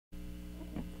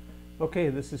Okay,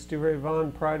 this is Stevie Ray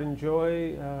Vaughan, Pride and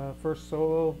Joy, first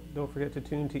solo. Don't forget to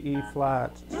tune to E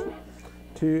flat.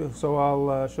 So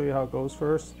I'll show you how it goes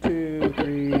first. 2,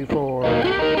 3, 4.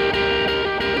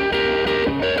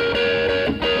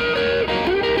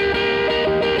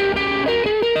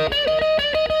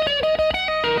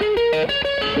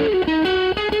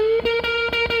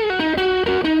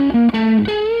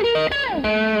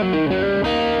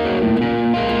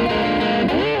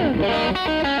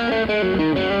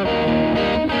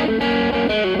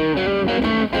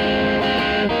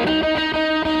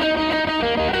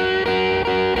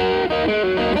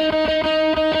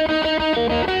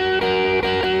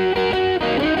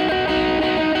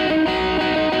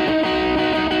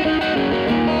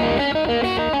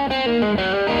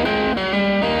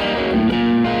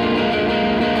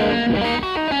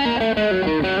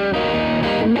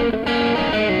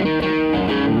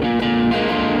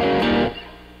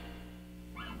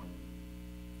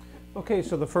 Okay,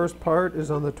 so the first part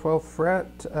is on the 12th fret,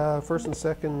 first and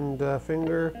second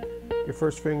finger, your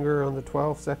first finger on the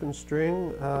 12th, second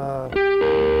string, and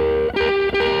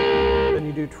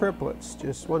you do triplets,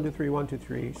 just 1, 2, 3, 1, 2,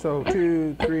 3. So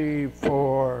 2, 3,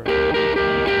 4.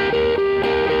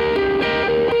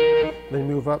 Then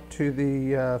move up to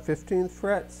the 15th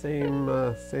fret, same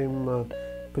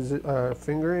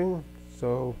fingering.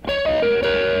 So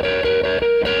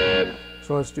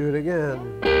let's do it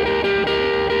again.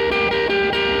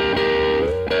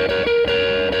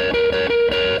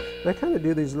 I kind of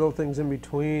do these little things in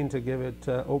between to give it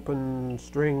open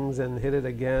strings and hit it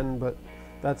again, but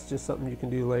that's just something you can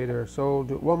do later. So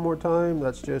do it one more time.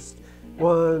 That's just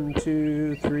 1,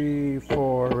 2, 3,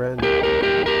 4, and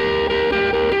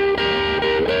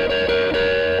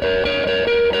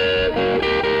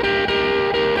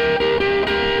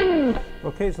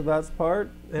okay, so that's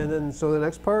part, and then so the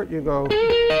next part you go.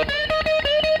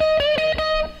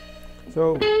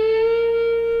 So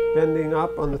bending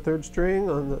up on the third string,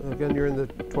 again you're in the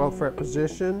 12th fret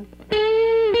position.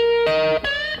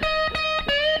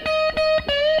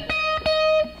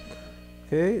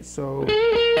 Okay,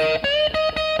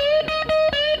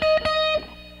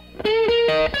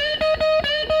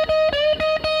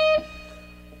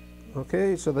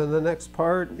 so then the next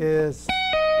part is,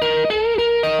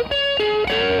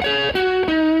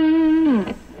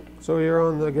 so you're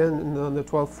on again on the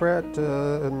 12th fret,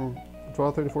 and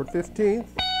 12th, 34th, 15th.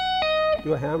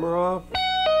 Do a hammer off,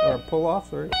 or a pull off,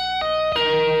 sorry.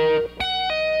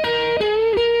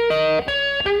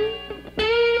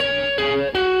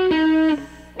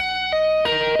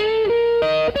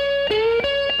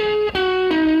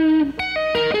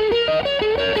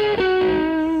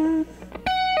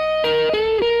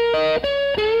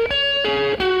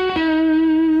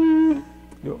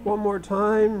 Do it one more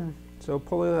time, so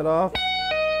pulling that off,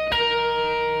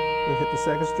 and hit the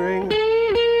second string.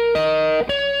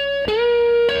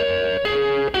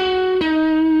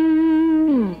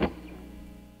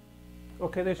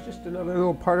 Okay, there's just another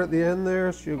little part at the end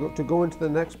there, so you go into the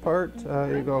next part,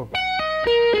 you go.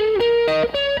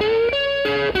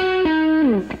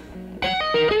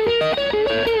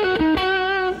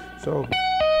 So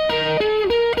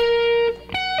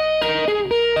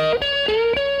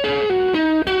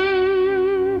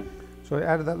I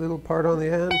added that little part on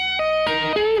the end.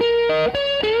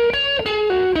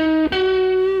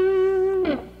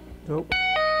 Nope.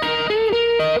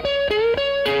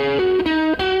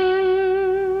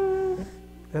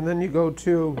 And then you go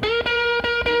to,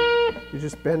 you're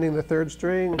just bending the third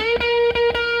string.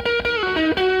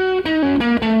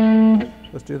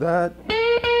 Let's do that.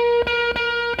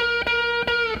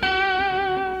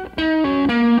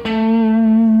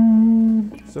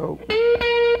 So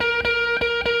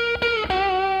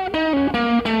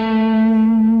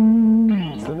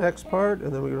it's the next part,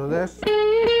 and then we go to the next.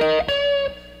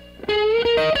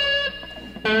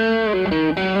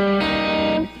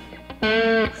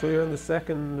 So you're on the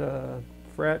second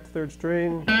fret, third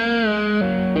string.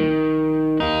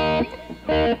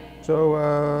 So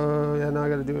yeah, now I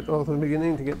got to do it all from the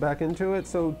beginning to get back into it.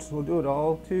 So we'll do it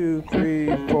all. 2,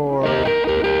 3, 4.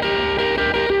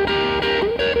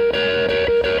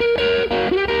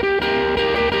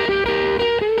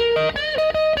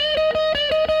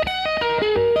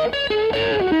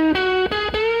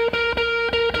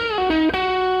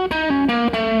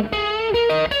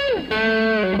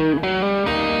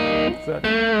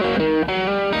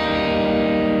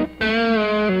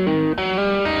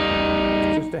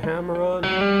 Just a hammer on,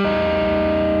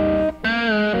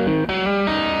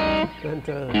 then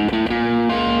to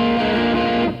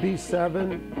B7,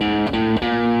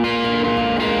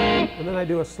 and then I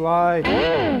do a slide.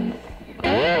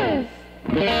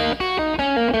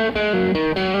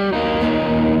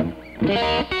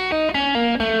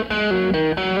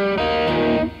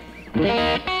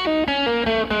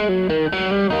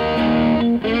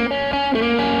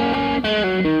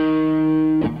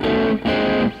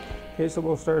 Okay, so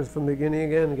we'll start from the beginning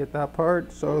again and get that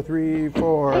part. So 3,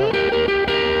 4.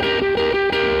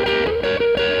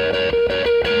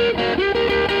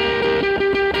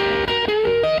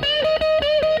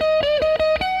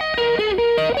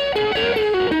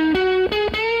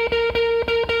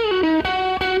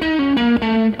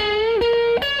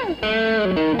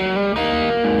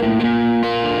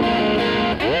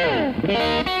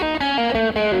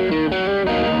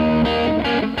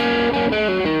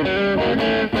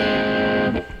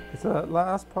 So that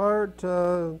last part, it's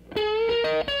the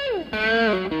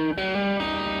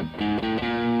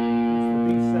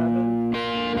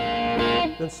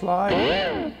B7, then slide.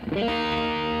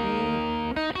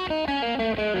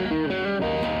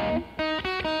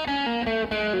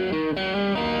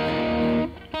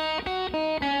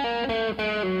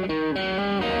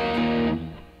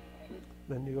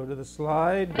 Then you go to the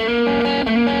slide.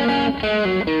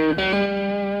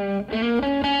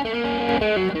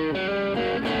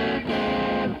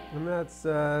 And that's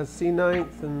C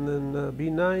ninth and then B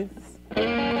ninth.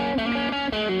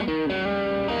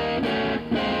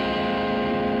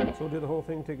 So we'll do the whole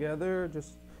thing together.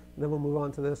 Then we'll move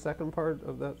on to the second part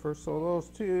of that first solo.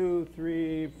 2,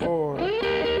 3, 4.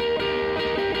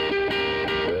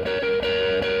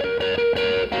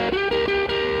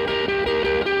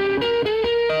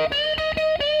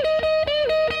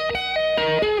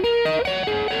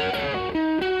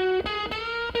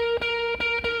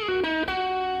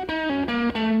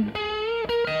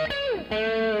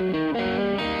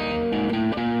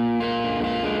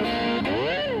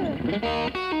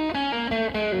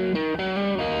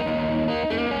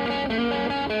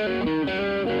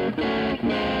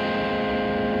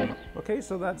 Okay,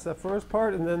 so that's the first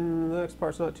part, and then the next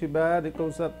part's not too bad. It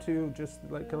goes up to just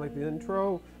like kind of like the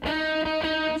intro.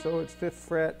 So it's 5th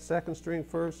fret, 2nd string,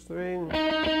 1st string,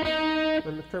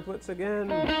 and the triplets again.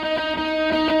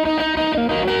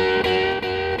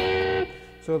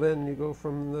 So then you go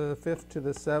from the 5th to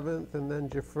the 7th, and then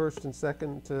your 1st and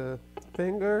 2nd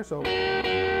finger. So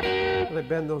I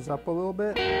bend those up a little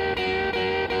bit,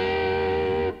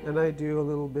 and I do a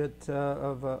little bit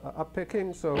of up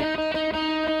picking. So.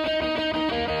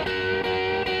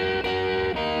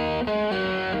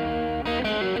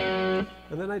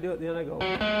 And then I do it at the end, I go.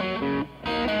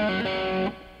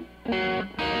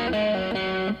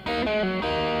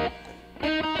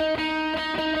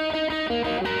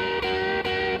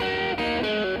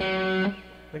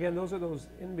 Again, those are those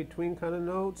in-between kind of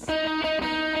notes.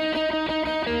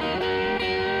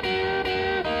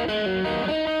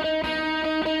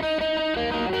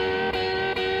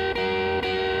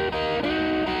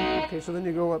 Okay, so then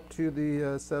you go up to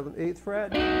the 7th, 8th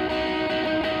fret.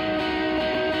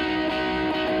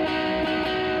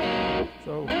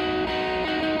 So,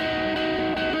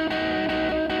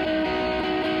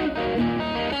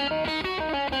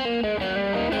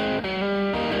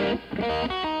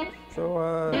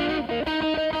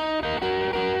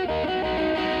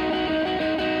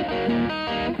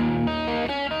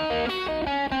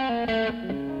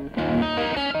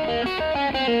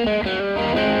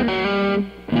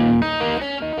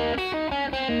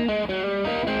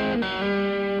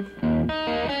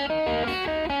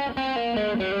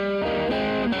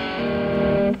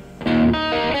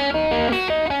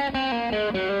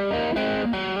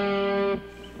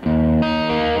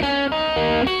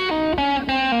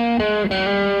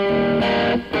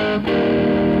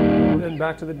 then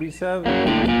back to the B7.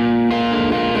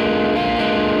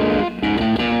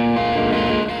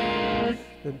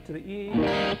 Then to the E.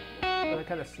 And I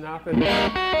kind of snap it.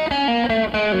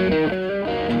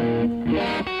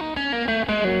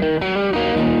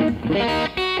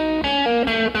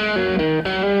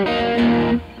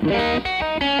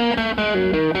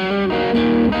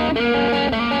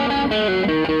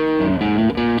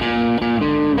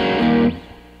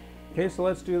 Okay, so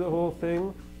let's do the whole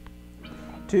thing.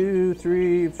 2,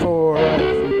 3, 4.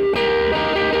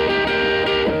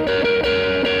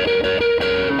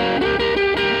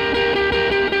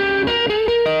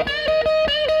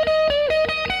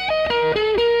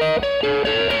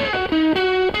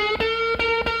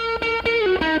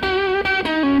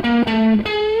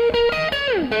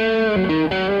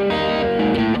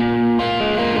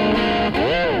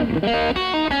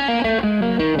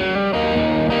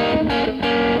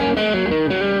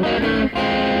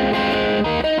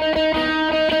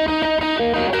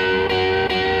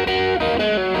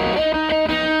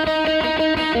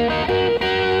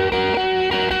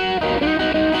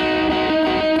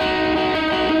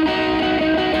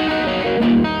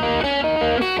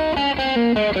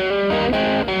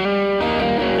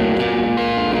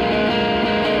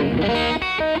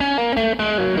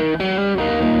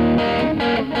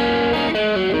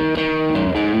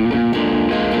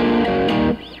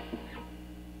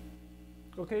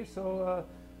 So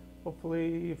hopefully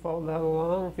you followed that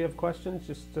along. If you have questions,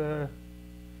 just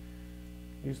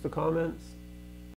use the comments.